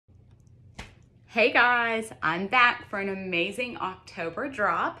Hey guys, I'm back for an amazing October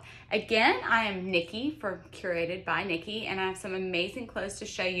drop. Again, I am Nikki for Curated by Nikki, and I have some amazing clothes to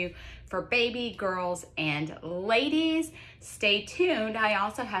show you for baby, girls, and ladies. Stay tuned. I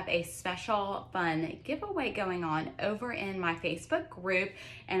also have a special fun giveaway going on over in my Facebook group,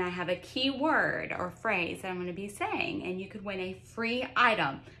 and I have a keyword or phrase that I'm going to be saying, and you could win a free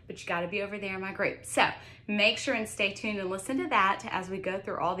item, but you got to be over there in my group. So make sure and stay tuned and listen to that as we go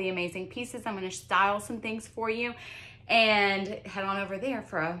through all the amazing pieces. I'm going to style some things for you, and head on over there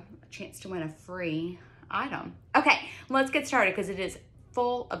for a chance to win a free item. Okay, let's get started because it is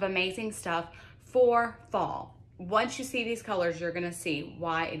full of amazing stuff for fall. Once you see these colors, you're gonna see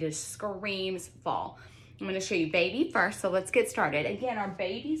why it is screams fall. I'm gonna show you baby first, so let's get started. Again, our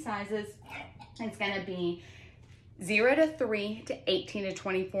baby sizes, it's gonna be 0 to 3 to 18 to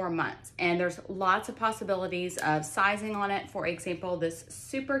 24 months. And there's lots of possibilities of sizing on it. For example, this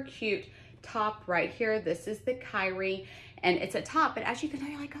super cute top right here, this is the Kyrie, and it's a top, but as you can tell,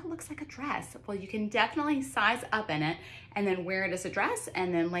 you're like, oh, it looks like a dress. Well, you can definitely size up in it and then wear it as a dress,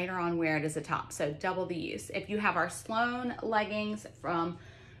 and then later on wear it as a top. So double the use. If you have our Sloan leggings from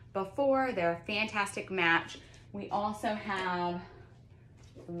before, they're a fantastic match. We also have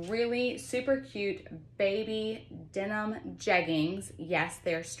really super cute baby denim jeggings. Yes,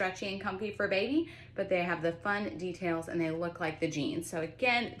 they're stretchy and comfy for baby, but they have the fun details and they look like the jeans. So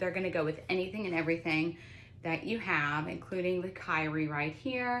again, they're gonna go with anything and everything that you have, including the Kyrie right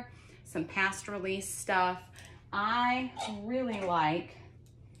here, some past release stuff. I really like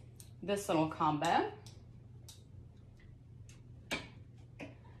this little combo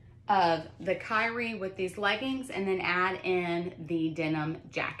of the Kyrie with these leggings and then add in the denim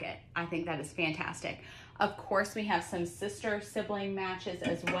jacket. I think that is fantastic. Of course, we have some sister sibling matches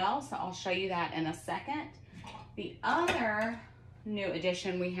as well, so I'll show you that in a second. The other new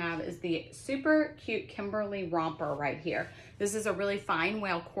addition we have is the super cute Kimberly romper right here. This is a really fine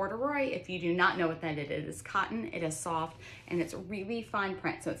whale corduroy. If you do not know what that is, it is cotton, it is soft, and it's really fine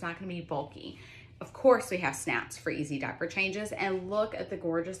print, so it's not gonna be bulky. Of course, we have snaps for easy diaper changes, and look at the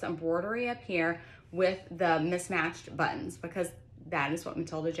gorgeous embroidery up here with the mismatched buttons, because that is what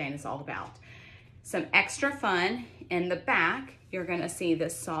Matilda Jane is all about. Some extra fun in the back, you're gonna see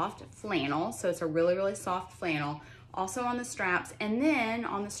this soft flannel, so it's a really, really soft flannel. Also on the straps, and then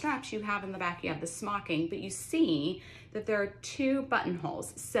on the straps you have in the back, you have the smocking, but you see that there are 2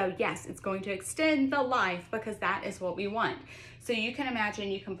 buttonholes. So yes, it's going to extend the life because that is what we want. So you can imagine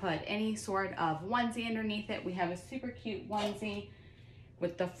you can put any sort of onesie underneath it. We have a super cute onesie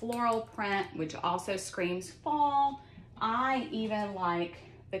with the floral print, which also screams fall. I even like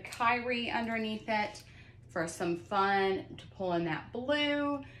the Kyrie underneath it for some fun to pull in that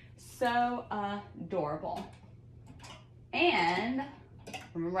blue. So adorable. And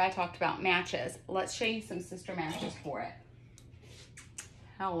remember I talked about matches. Let's show you some sister matches for it.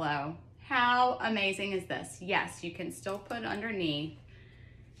 Hello. How amazing is this? Yes, you can still put underneath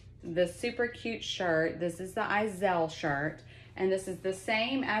the super cute shirt. This is the Izelle shirt, and this is the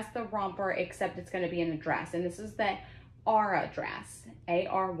same as the romper, except it's going to be in a dress. And this is the Aura dress,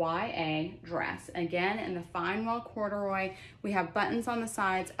 A-R-Y-A dress. Again, in the fine whale corduroy. We have buttons on the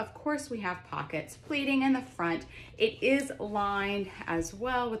sides. Of course, we have pockets, pleating in the front. It is lined as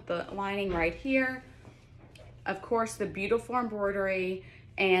well with the lining right here. Of course, the beautiful embroidery,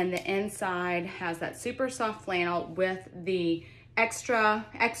 and the inside has that super soft flannel with the extra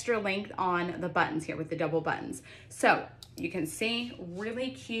length on the buttons here with the double buttons. So you can see, really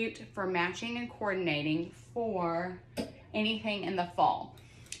cute for matching and coordinating for anything in the fall.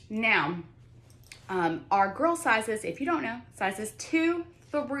 Now, our girl sizes, if you don't know, sizes 2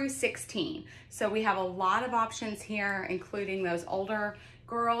 through 16. So we have a lot of options here, including those older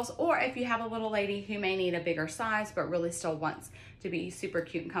girls, or if you have a little lady who may need a bigger size but really still wants to be super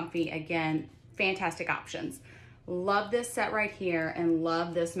cute and comfy, again, fantastic options. Love this set right here and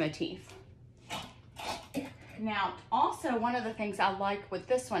love this motif. Now, also one of the things I like with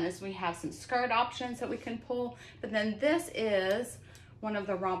this one is we have some skirt options that we can pull, but then this is one of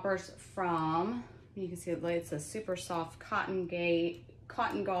the rompers from, you can see it's a super soft cotton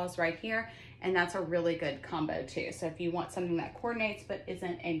gauze right here, and that's a really good combo too. So if you want something that coordinates but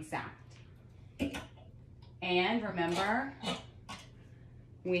isn't exact. And remember,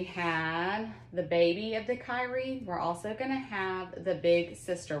 we had the baby of the Kyrie. We're also gonna have the big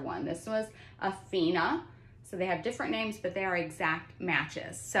sister one. This was a Fina. So they have different names, but they are exact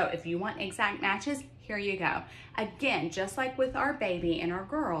matches. So if you want exact matches, here you go. Again, just like with our baby and our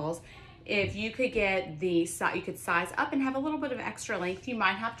girls, if you could get the, you could size up and have a little bit of extra length. You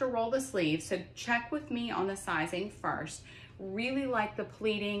might have to roll the sleeves. So check with me on the sizing first. really like the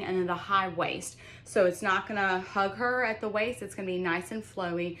pleating and then the high waist. So it's not gonna hug her at the waist. It's gonna be nice and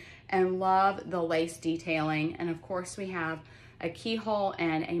flowy, and love the lace detailing. And of course we have a keyhole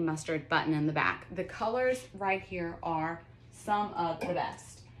and a mustard button in the back. The colors right here are some of the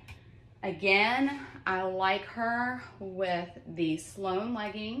best. Again, I like her with the Sloan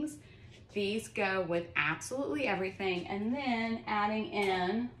leggings. These go with absolutely everything. And then adding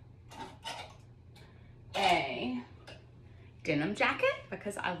in a denim jacket,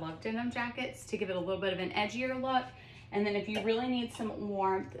 because I love denim jackets to give it a little bit of an edgier look. And then if you really need some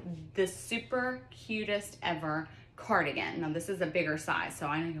warmth, the super cutest ever cardigan. Now this is a bigger size, so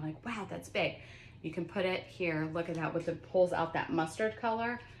I know you're like, wow, that's big. You can put it here, look at that, with it pulls out that mustard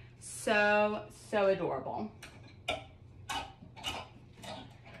color. So adorable.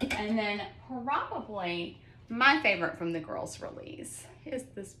 And then probably my favorite from the girls release is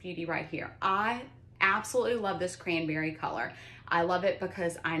this beauty right here. I absolutely love this cranberry color. I love it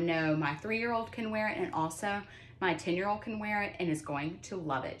because I know my 3-year-old can wear it, and also my 10-year-old can wear it and is going to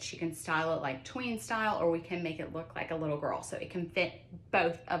love it. She can style it like tween style, or we can make it look like a little girl, so it can fit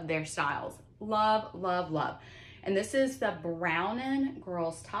both of their styles. Love, love, love. And this is the Brownin'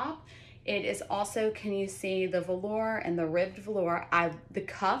 girls top. It is also, can you see the velour and the ribbed velour? The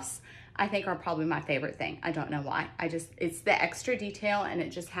cuffs, I think, are probably my favorite thing. I don't know why. It's the extra detail, and it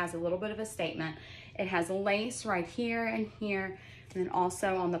just has a little bit of a statement. It has lace right here and here, and then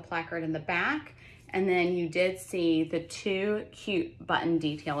also on the placard in the back. And then you did see the 2 cute button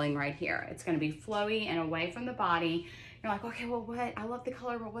detailing right here. It's gonna be flowy and away from the body. You're like, okay, well, what? I love the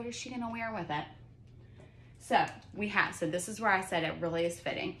color, but what is she gonna wear with it? So this is where I said it really is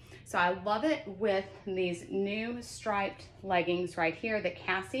fitting. So I love it with these new striped leggings right here, the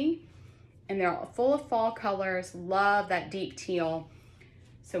Cassie, and they're full of fall colors. Love that deep teal.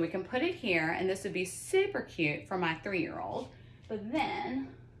 So we can put it here, and this would be super cute for my 3-year-old. But then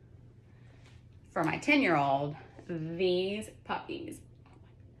for my 10-year-old, these puppies.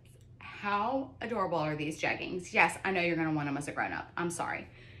 How adorable are these jeggings? Yes, I know you're gonna want them as a grown-up. I'm sorry.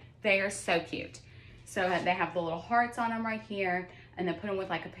 They are so cute. So they have the little hearts on them right here, and then put them with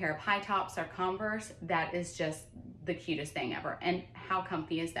like a pair of high tops or Converse. That is just the cutest thing ever. And how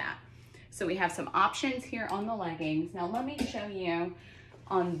comfy is that? So we have some options here on the leggings. Now let me show you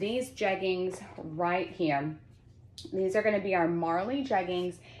on these jeggings right here. These are gonna be our Marley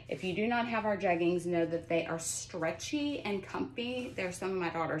jeggings. If you do not have our jeggings, know that they are stretchy and comfy. They're some of my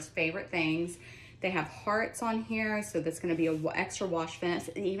daughter's favorite things. They have hearts on here, so that's gonna be an extra wash finish.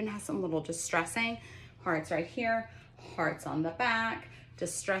 It even has some little distressing hearts right here, hearts on the back,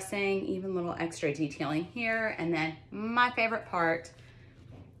 distressing, even little extra detailing here. And then my favorite part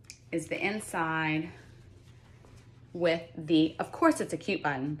is the inside with the, of course it's a cute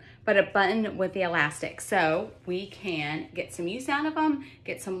button, but a button with the elastic. So we can get some use out of them,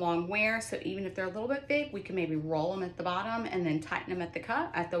 get some long wear. So even if they're a little bit big, we can maybe roll them at the bottom and then tighten them at the cuff,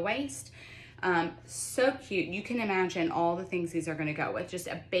 at the waist. So cute. You can imagine all the things these are gonna go with. Just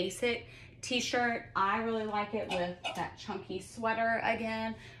a basic t-shirt. I really like it with that chunky sweater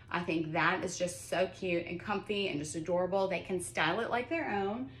again. I think that is just so cute and comfy and just adorable. They can style it like their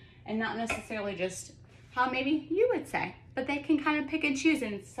own and not necessarily just how maybe you would say, but they can kind of pick and choose,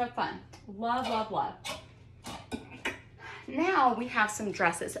 and it's so fun. Love, love, love. Now we have some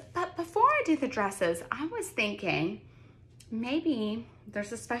dresses, but before I do the dresses, I was thinking maybe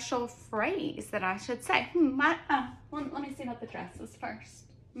there's a special phrase that I should say. Let me see about the dresses first.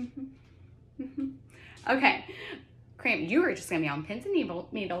 Okay, you are just gonna be on pins and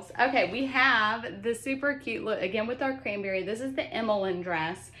needles. Okay, we have the super cute look, again with our cranberry. This is the Emmeline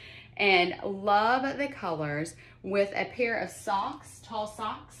dress, and love the colors with a pair of socks, tall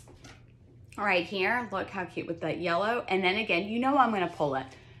socks right here. Look how cute with the yellow. And then again, you know I'm gonna pull it.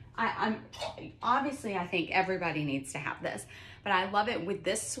 Obviously I think everybody needs to have this, but I love it with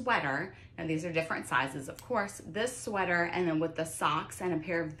this sweater. Now these are different sizes, of course. This sweater, and then with the socks and a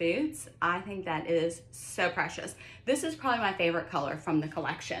pair of boots, I think that is so precious. This is probably my favorite color from the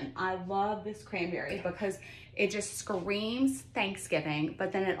collection. I love this cranberry because it just screams Thanksgiving,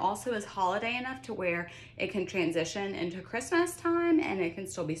 but then it also is holiday enough to where it can transition into Christmas time, and it can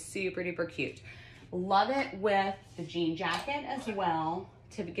still be super duper cute. Love it with the jean jacket as well,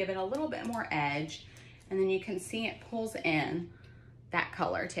 to give it a little bit more edge. And then you can see it pulls in that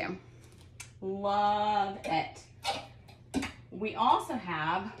color too. Love it. We also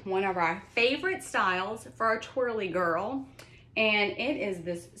have one of our favorite styles for our twirly girl, and it is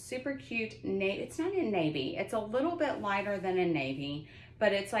this super cute navy. It's not in navy, it's a little bit lighter than a navy,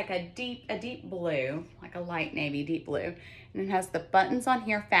 but it's like a deep blue, like a light navy, deep blue. And it has the buttons on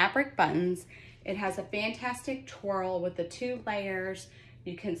here, fabric buttons. It has a fantastic twirl with the 2 layers.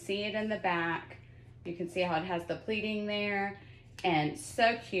 You can see it in the back. You can see how it has the pleating there, and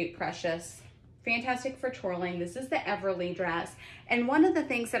so cute, precious. Fantastic for twirling. This is the Everly dress. And one of the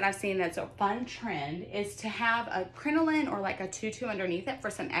things that I've seen that's a fun trend is to have a crinoline or like a tutu underneath it for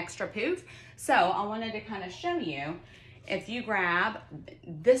some extra poof. So I wanted to kind of show you, if you grab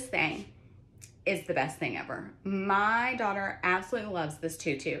this thing, is the best thing ever. My daughter absolutely loves this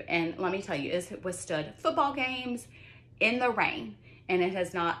tutu. And let me tell you, it's withstood football games in the rain, and it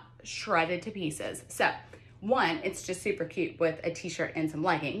has not shredded to pieces. So one, it's just super cute with a t-shirt and some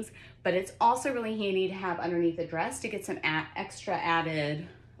leggings, but it's also really handy to have underneath the dress to get some extra added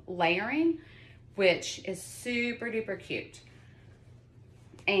layering, which is super duper cute.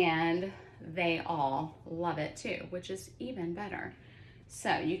 And they all love it too, which is even better.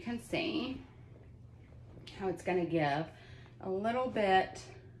 So you can see how it's gonna give a little bit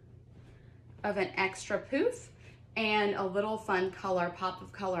of an extra poof and a little fun color, pop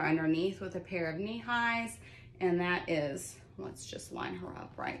of color underneath with a pair of knee highs. And that is, let's just line her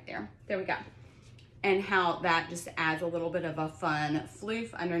up right there. There we go. And how that just adds a little bit of a fun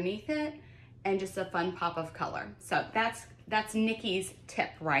floof underneath it and just a fun pop of color. So that's Nikki's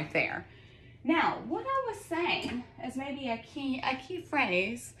tip right there. Now, what I was saying as maybe a key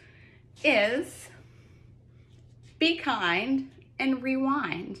phrase is be kind and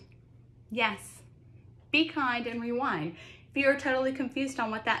rewind. Yes. Be kind and rewind. If you're totally confused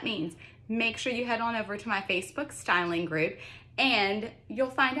on what that means, make sure you head on over to my Facebook styling group and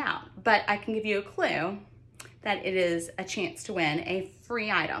you'll find out. But I can give you a clue that it is a chance to win a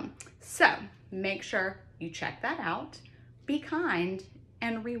free item. So make sure you check that out. Be kind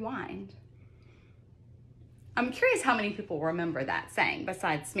and rewind. I'm curious how many people remember that saying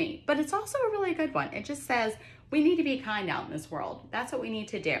besides me, but it's also a really good one. It just says we need to be kind out in this world. That's what we need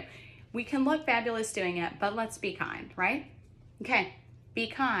to do. We can look fabulous doing it, but let's be kind, right? Okay, be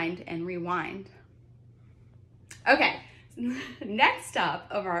kind and rewind. Okay, next up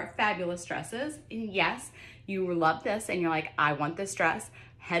of our fabulous dresses, and yes, you love this and you're like, I want this dress.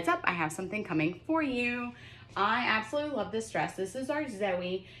 Heads up, I have something coming for you. I absolutely love this dress. This is our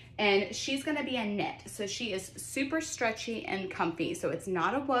Zoe, and she's gonna be a knit. So she is super stretchy and comfy. So it's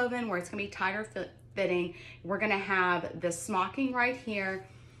not a woven where it's gonna be tighter fitting. We're gonna have the smocking right here.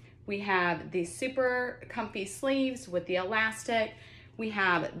 We have the super comfy sleeves with the elastic. We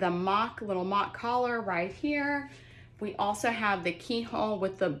have the little mock collar right here. We also have the keyhole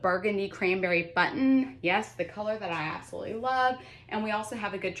with the burgundy cranberry button. Yes, the color that I absolutely love. And we also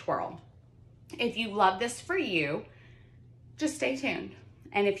have a good twirl. If you love this for you, just stay tuned.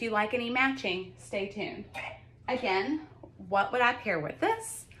 And if you like any matching, stay tuned. Again, what would I pair with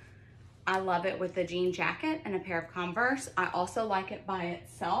this? I love it with the jean jacket and a pair of Converse. I also like it by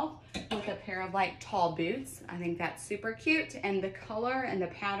itself with a pair of like tall boots. I think that's super cute. And the color and the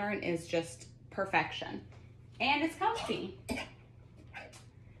pattern is just perfection. And it's comfy.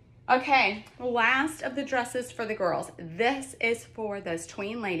 Okay, last of the dresses for the girls. This is for those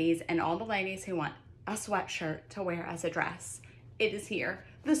tween ladies and all the ladies who want a sweatshirt to wear as a dress. It is here,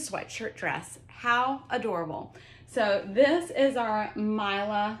 the sweatshirt dress. How adorable. So this is our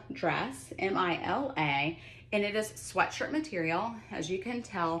Mila dress, M-I-L-A, and it is sweatshirt material, as you can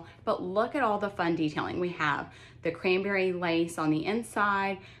tell, but look at all the fun detailing. We have the cranberry lace on the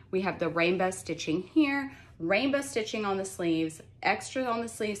inside, we have the rainbow stitching here, rainbow stitching on the sleeves, extra on the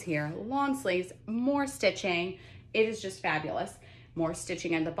sleeves here, long sleeves, more stitching. It is just fabulous. More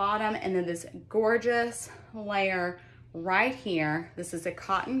stitching at the bottom, and then this gorgeous layer right here. This is a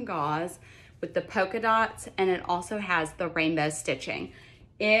cotton gauze with the polka dots, and it also has the rainbow stitching.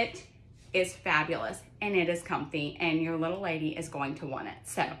 It is fabulous, and it is comfy, and your little lady is going to want it.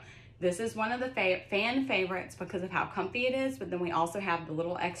 So this is one of the fan favorites because of how comfy it is, but then we also have the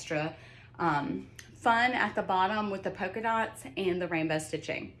little extra fun at the bottom with the polka dots and the rainbow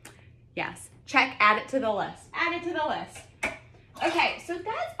stitching. Yes, add it to the list. Add it to the list. Okay, so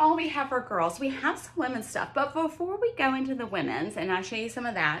that's all we have for girls. We have some women's stuff, but before we go into the women's, and I'll show you some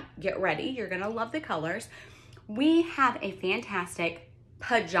of that, get ready, you're gonna love the colors. We have a fantastic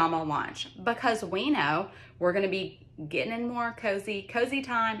pajama launch because we know we're gonna be getting in more cozy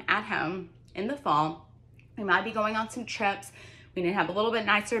time at home in the fall. We might be going on some trips. We need to have a little bit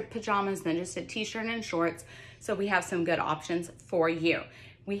nicer pajamas than just a t-shirt and shorts. So we have some good options for you.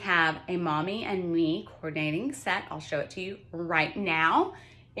 We have a mommy and me coordinating set. I'll show it to you right now.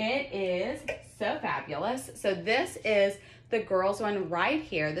 It is so fabulous. So this is the girls one right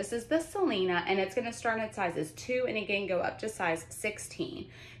here. This is the Selena, and it's gonna start at sizes 2 and again go up to size 16.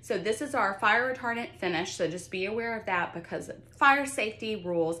 So this is our fire retardant finish, so just be aware of that because of fire safety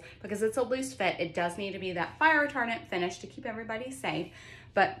rules, because it's a loose fit, it does need to be that fire retardant finish to keep everybody safe.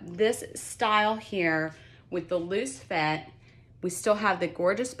 But this style here with the loose fit, we still have the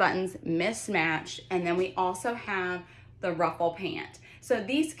gorgeous buttons mismatched, and then we also have the ruffle pant. So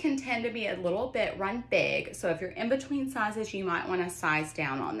these can tend to be a little bit run big. So if you're in between sizes, you might want to size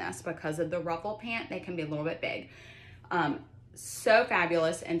down on this because of the ruffle pant. They can be a little bit big. So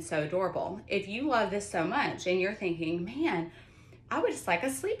fabulous and so adorable. If you love this so much and you're thinking, man, I would just like a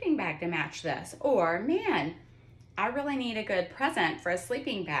sleeping bag to match this, or man, I really need a good present for a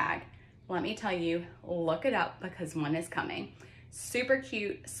sleeping bag. Let me tell you, look it up because one is coming. Super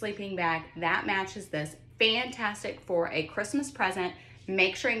cute sleeping bag that matches this. Fantastic for a Christmas present.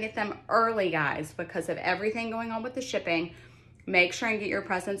 Make sure and get them early, guys, because of everything going on with the shipping. Make sure and get your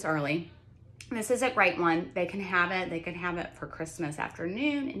presents early. This is a great one. They can have it. They can have it for Christmas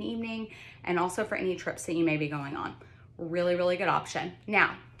afternoon and evening, and also for any trips that you may be going on. Really, really good option.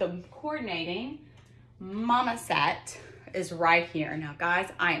 Now, the coordinating mama set is right here. Now, guys,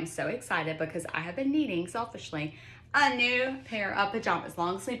 I am so excited because I have been needing, selfishly, a new pair of pajamas,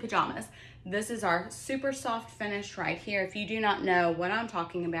 long sleeve pajamas. This is our super soft finish right here. If you do not know what I'm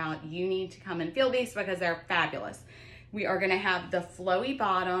talking about, you need to come and feel these because they're fabulous. We are gonna have the flowy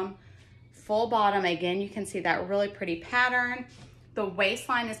bottom, full bottom. Again, you can see that really pretty pattern. The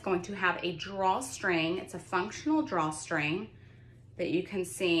waistline is going to have a drawstring. It's a functional drawstring that you can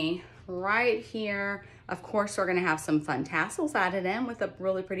see right here. Of course, we're gonna have some fun tassels added in with a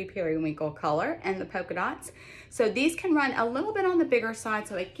really pretty periwinkle color and the polka dots. So these can run a little bit on the bigger side.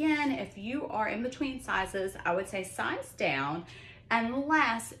 So again, if you are in between sizes, I would say size down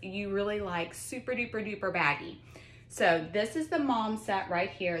unless you really like super duper duper baggy. So this is the mom set right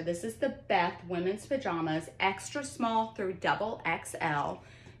here. This is the Beth women's pajamas, extra small through double XL.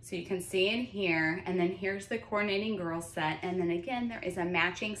 So you can see in here, and then here's the coordinating girls set. And then again, there is a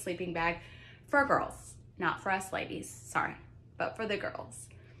matching sleeping bag for girls, not for us ladies, sorry, but for the girls.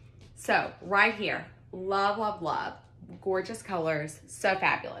 So right here, love, love, love. Gorgeous colors, so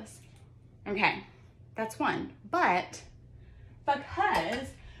fabulous. Okay, that's one. But because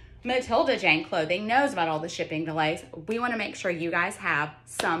Matilda Jane Clothing knows about all the shipping delays, we want to make sure you guys have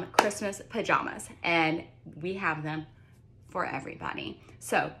some Christmas pajamas, and we have them for everybody.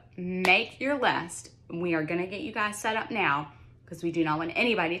 So make your list. We are going to get you guys set up now because we do not want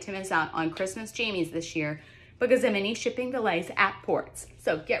anybody to miss out on Christmas jammies this year because of any shipping delays at ports.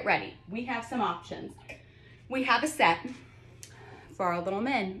 So get ready. We have some options. We have a set for our little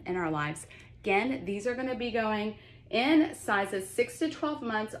men in our lives. Again, these are going to be going in sizes 6 to 12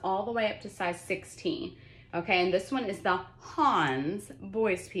 months all the way up to size 16. Okay, and this one is the Hans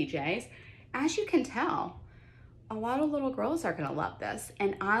boys PJs. As you can tell, a lot of little girls are gonna love this,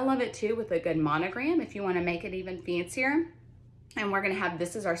 and I love it too with a good monogram if you wanna make it even fancier. And we're gonna have,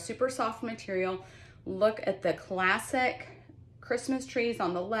 this is our super soft material. Look at the classic Christmas trees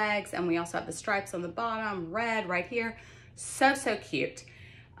on the legs, and we also have the stripes on the bottom, red right here. So, so cute.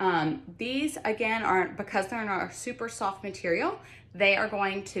 These again are, because they're in our super soft material, they are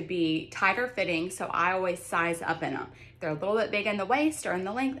going to be tighter fitting, so I always size up in them. If they're a little bit big in the waist or in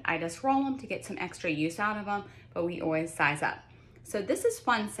the length, I just roll them to get some extra use out of them, but we always size up. So this is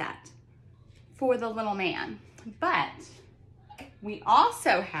one set for the little man, but we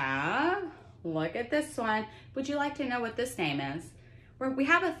also have, look at this one. Would you like to know what this name is? We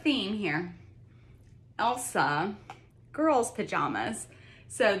have a theme here. Elsa girls pajamas.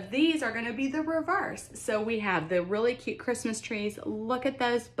 So these are gonna be the reverse. So we have the really cute Christmas trees. Look at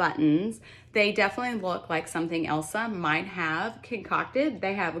those buttons. They definitely look like something Elsa might have concocted.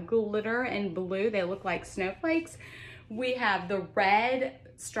 They have glitter and blue. They look like snowflakes. We have the red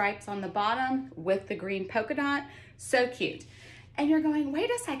stripes on the bottom with the green polka dot. So cute. And you're going, wait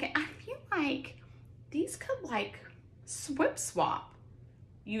a second, I feel like these could like swip swap.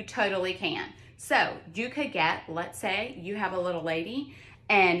 You totally can. So you could get, let's say you have a little lady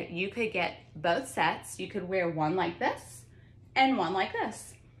and you could get both sets. You could wear one like this and one like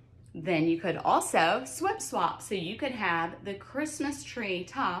this. Then you could also swip swap. So you could have the Christmas tree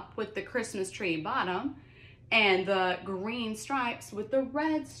top with the Christmas tree bottom and the green stripes with the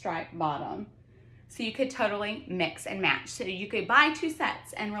red stripe bottom. So you could totally mix and match. So you could buy 2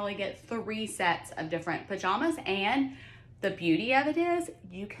 sets and really get 3 sets of different pajamas. And the beauty of it is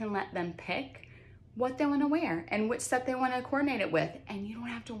you can let them pick what they want to wear and which set they want to coordinate it with, and you don't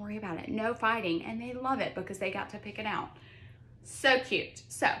have to worry about it. No fighting, and they love it because they got to pick it out. So cute.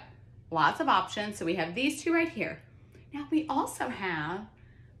 So lots of options. So we have these 2 right here. Now we also have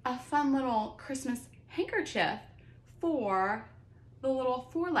a fun little Christmas handkerchief for the little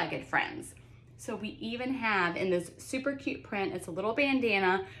four-legged friends. So we even have in this super cute print, it's a little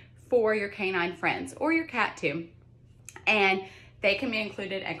bandana for your canine friends or your cat too. And they can be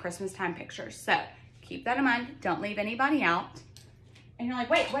included at Christmas time pictures. So keep that in mind. Don't leave anybody out. And you're like,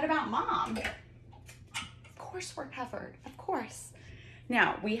 wait, what about mom? Of course we're covered, of course.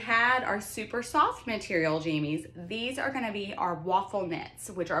 Now, we had our super soft material jammies. These are gonna be our waffle knits,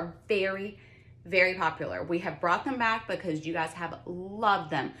 which are very, very popular. We have brought them back because you guys have loved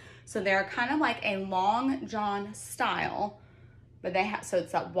them. So they're kind of like a long john style, but they have, so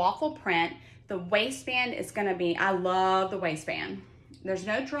it's a waffle print. The waistband is gonna be, I love the waistband. There's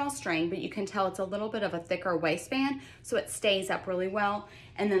no drawstring, but you can tell it's a little bit of a thicker waistband, so it stays up really well.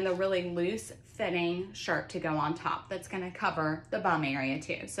 And then the really loose fitting shirt to go on top that's gonna cover the bum area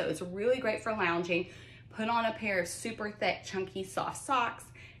too. So it's really great for lounging. Put on a pair of super thick, chunky, soft socks,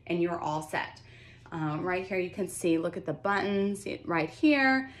 and you're all set. Right here you can see, look at the buttons right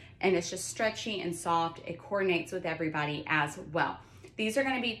here, and it's just stretchy and soft. It coordinates with everybody as well. These are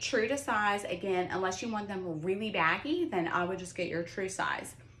gonna be true to size. Again, unless you want them really baggy, then I would just get your true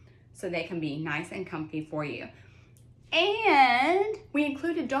size so they can be nice and comfy for you. And we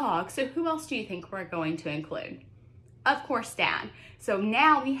included dogs, so who else do you think we're going to include? Of course, Dad. So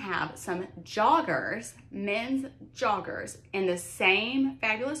now we have some joggers, men's joggers, in the same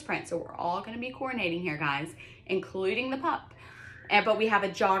fabulous print. So we're all gonna be coordinating here, guys, including the pup. But we have a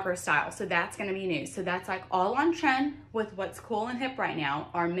jogger style, so that's gonna be new. So that's like all on trend with what's cool and hip right now,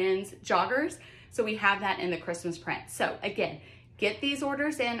 our men's joggers. So we have that in the Christmas print. So again, get these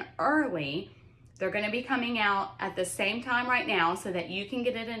orders in early. They're gonna be coming out at the same time right now so that you can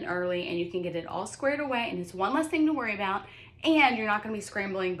get it in early and you can get it all squared away, and it's one less thing to worry about, and you're not gonna be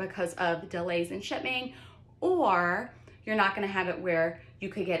scrambling because of delays in shipping, or you're not gonna have it where you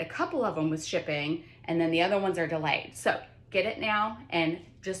could get a couple of them with shipping and then the other ones are delayed. So get it now and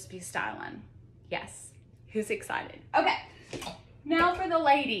just be styling. Yes, who's excited? Okay, now for the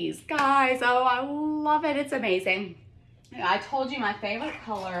ladies. Guys, oh, I love it, it's amazing. I told you my favorite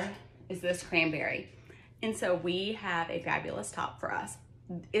color is this cranberry. And so we have a fabulous top for us.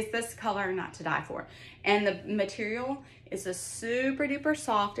 Is this color not to die for? And the material is a super duper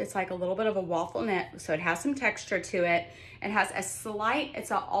soft. It's like a little bit of a waffle knit, so it has some texture to it. It has a slight,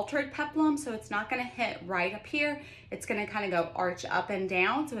 it's an altered peplum, so it's not gonna hit right up here. It's gonna kind of go arch up and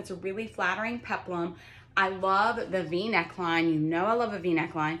down, so it's a really flattering peplum. I love the V neckline. You know I love a V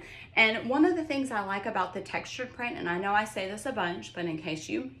neckline. And one of the things I like about the textured print, and I know I say this a bunch, but in case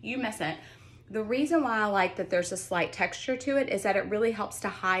you miss it, the reason why I like that there's a slight texture to it is that it really helps to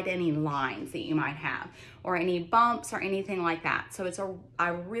hide any lines that you might have or any bumps or anything like that. So I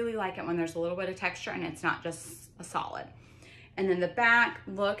really like it when there's a little bit of texture and it's not just a solid. And then the back,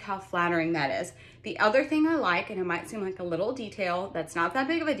 look how flattering that is. The other thing I like, and it might seem like a little detail, that's not that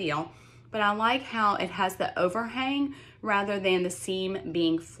big of a deal, but I like how it has the overhang rather than the seam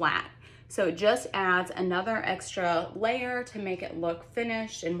being flat. So it just adds another extra layer to make it look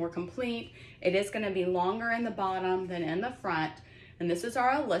finished and more complete. It is gonna be longer in the bottom than in the front. And this is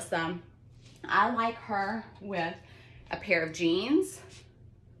our Alyssa. I like her with a pair of jeans.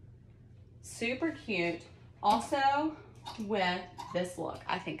 Super cute. Also with this look,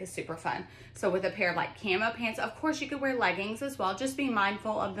 I think is super fun. So with a pair of like camo pants, of course you could wear leggings as well. Just be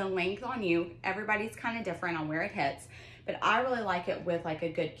mindful of the length on you. Everybody's kind of different on where it hits. But I really like it with like a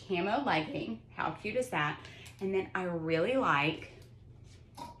good camo legging. How cute is that? And then I really like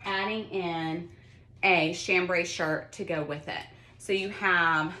adding in a chambray shirt to go with it. So you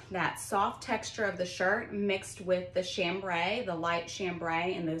have that soft texture of the shirt mixed with the chambray, the light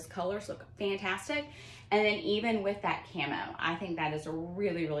chambray, and those colors look fantastic. And then even with that camo, I think that is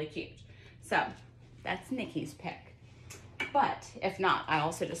really, really cute. So that's Nikki's pick. But if not, I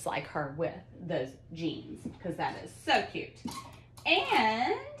also just like her with those jeans because that is so cute.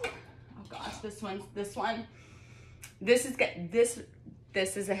 And, oh gosh, this is good.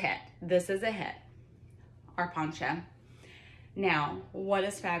 This is a hit. This is a hit. Our poncho. Now, what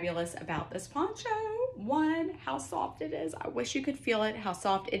is fabulous about this poncho? One, how soft it is. I wish you could feel it, how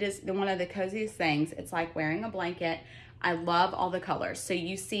soft it is. One of the coziest things. It's like wearing a blanket. I love all the colors. So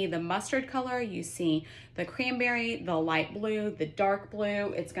you see the mustard color, you see the cranberry, the light blue, the dark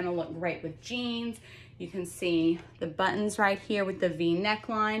blue. It's gonna look great with jeans. You can see the buttons right here with the V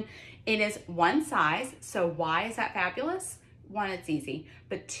neckline. It is one size, so why is that fabulous? One, it's easy,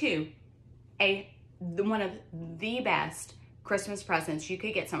 but two, one of the best Christmas presents you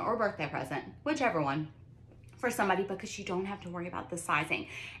could get, some or birthday present, whichever one, for somebody, because you don't have to worry about the sizing,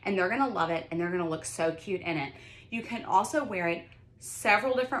 and they're gonna love it and they're gonna look so cute in it. You can also wear it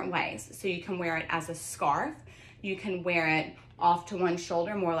several different ways. So you can wear it as a scarf. You can wear it off to one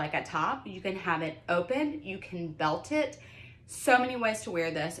shoulder, more like a top. You can have it open. You can belt it. So many ways to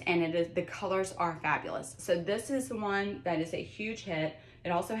wear this, and the colors are fabulous. So this is the one that is a huge hit. It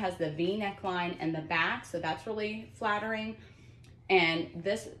also has the V neckline in the back, so that's really flattering. And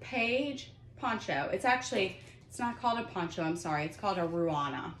this page poncho, it's not called a poncho, I'm sorry. It's called a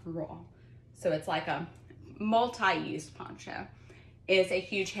ruana. So it's like a multi-use poncho. Is a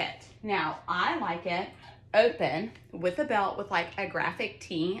huge hit. Now, I like it open with a belt with like a graphic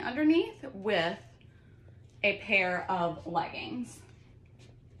tee underneath with a pair of leggings.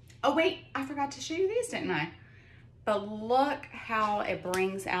 Oh wait, I forgot to show you these, didn't I? But look how it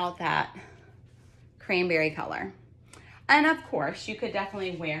brings out that cranberry color. And of course, you could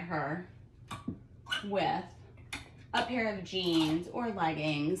definitely wear her with a pair of jeans or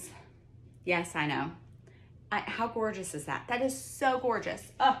leggings. Yes, I know. How gorgeous is that? That is so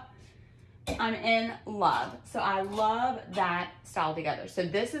gorgeous. Oh, I'm in love. So I love that style together. So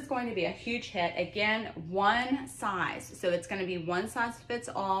this is going to be a huge hit. Again, one size. So it's going to be one size fits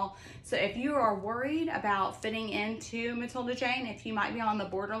all. So if you are worried about fitting into Matilda Jane, if you might be on the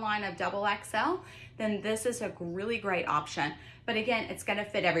borderline of double XL, then this is a really great option. But again, it's going to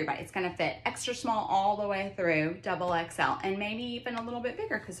fit everybody. It's going to fit extra small all the way through double XL, and maybe even a little bit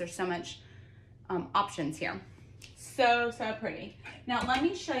bigger because there's so much options here. So pretty. Now let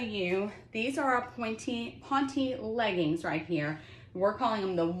me show you, these are our Ponte leggings right here. We're calling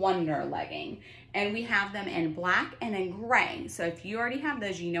them the Wonder legging, and we have them in black and in gray. So if you already have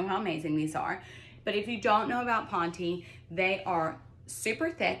those, you know how amazing these are. But if you don't know about Ponte, they are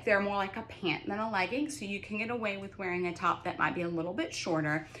super thick. They're more like a pant than a legging, so you can get away with wearing a top that might be a little bit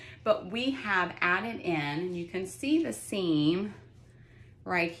shorter. But we have added in, you can see the seam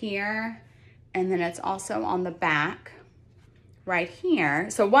right here, and then it's also on the back right here.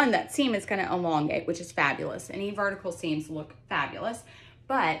 So one, that seam is going to elongate, which is fabulous. Any vertical seams look fabulous.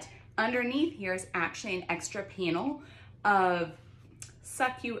 But underneath here is actually an extra panel of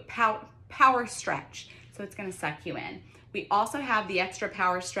power stretch. So it's going to suck you in. We also have the extra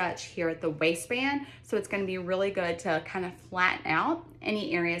power stretch here at the waistband. So it's going to be really good to kind of flatten out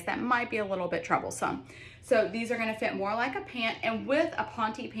any areas that might be a little bit troublesome. So these are going to fit more like a pant, and with a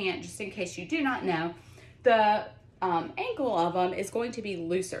Ponte pant, just in case you do not know, the ankle of them is going to be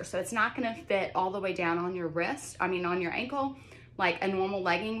looser. So it's not going to fit all the way down on your wrist, on your ankle, like a normal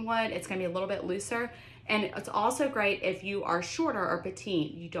legging would. It's going to be a little bit looser. And it's also great if you are shorter or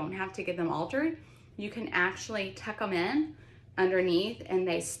petite. You don't have to get them altered. You can actually tuck them in underneath, and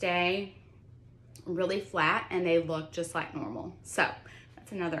they stay really flat and they look just like normal. So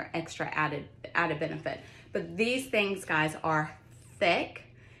that's another extra added benefit. But these things, guys, are thick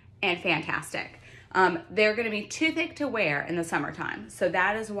and fantastic. They're going to be too thick to wear in the summertime. So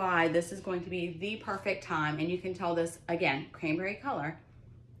that is why this is going to be the perfect time. And you can tell this, again, cranberry color,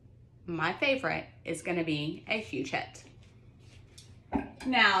 my favorite, is going to be a huge hit.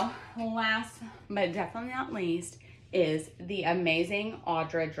 Now, last but definitely not least is the amazing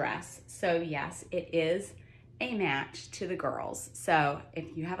Audra dress. So yes, it is a match to the girls. So if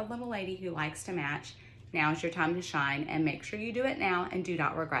you have a little lady who likes to match, now is your time to shine, and make sure you do it now and do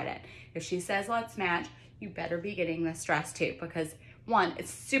not regret it. If she says let's match, you better be getting this dress too, because one,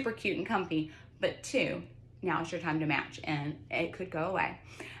 it's super cute and comfy, but two, now is your time to match and it could go away.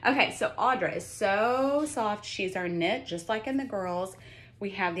 Okay, so Audra is so soft. She's our knit, just like in the girls.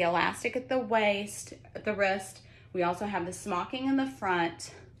 We have the elastic at the waist, at the wrist. We also have the smocking in the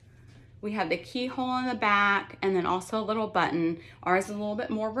front. We have the keyhole in the back, and then also a little button. Ours is a little bit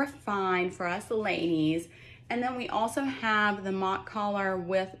more refined for us ladies. And then we also have the mock collar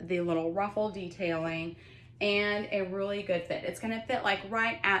with the little ruffle detailing and a really good fit. It's gonna fit like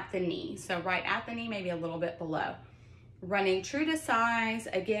right at the knee. So right at the knee, maybe a little bit below. Running true to size,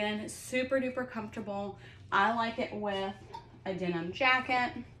 again, super duper comfortable. I like it with a denim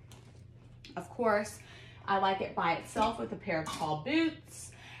jacket. Of course, I like it by itself with a pair of tall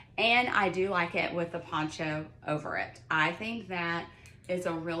boots, and I do like it with the poncho over it. I think that is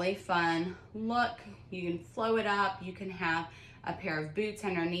a really fun look. You can flow it up. You can have a pair of boots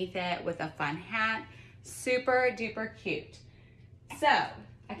underneath it with a fun hat. Super duper cute. So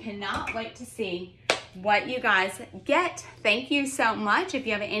I cannot wait to see what you guys get. Thank you so much. If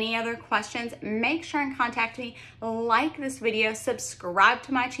you have any other questions, make sure and contact me. Like this video, subscribe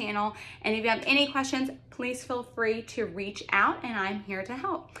to my channel, and if you have any questions, please feel free to reach out, and I'm here to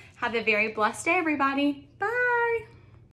help. Have a very blessed day, everybody. Bye.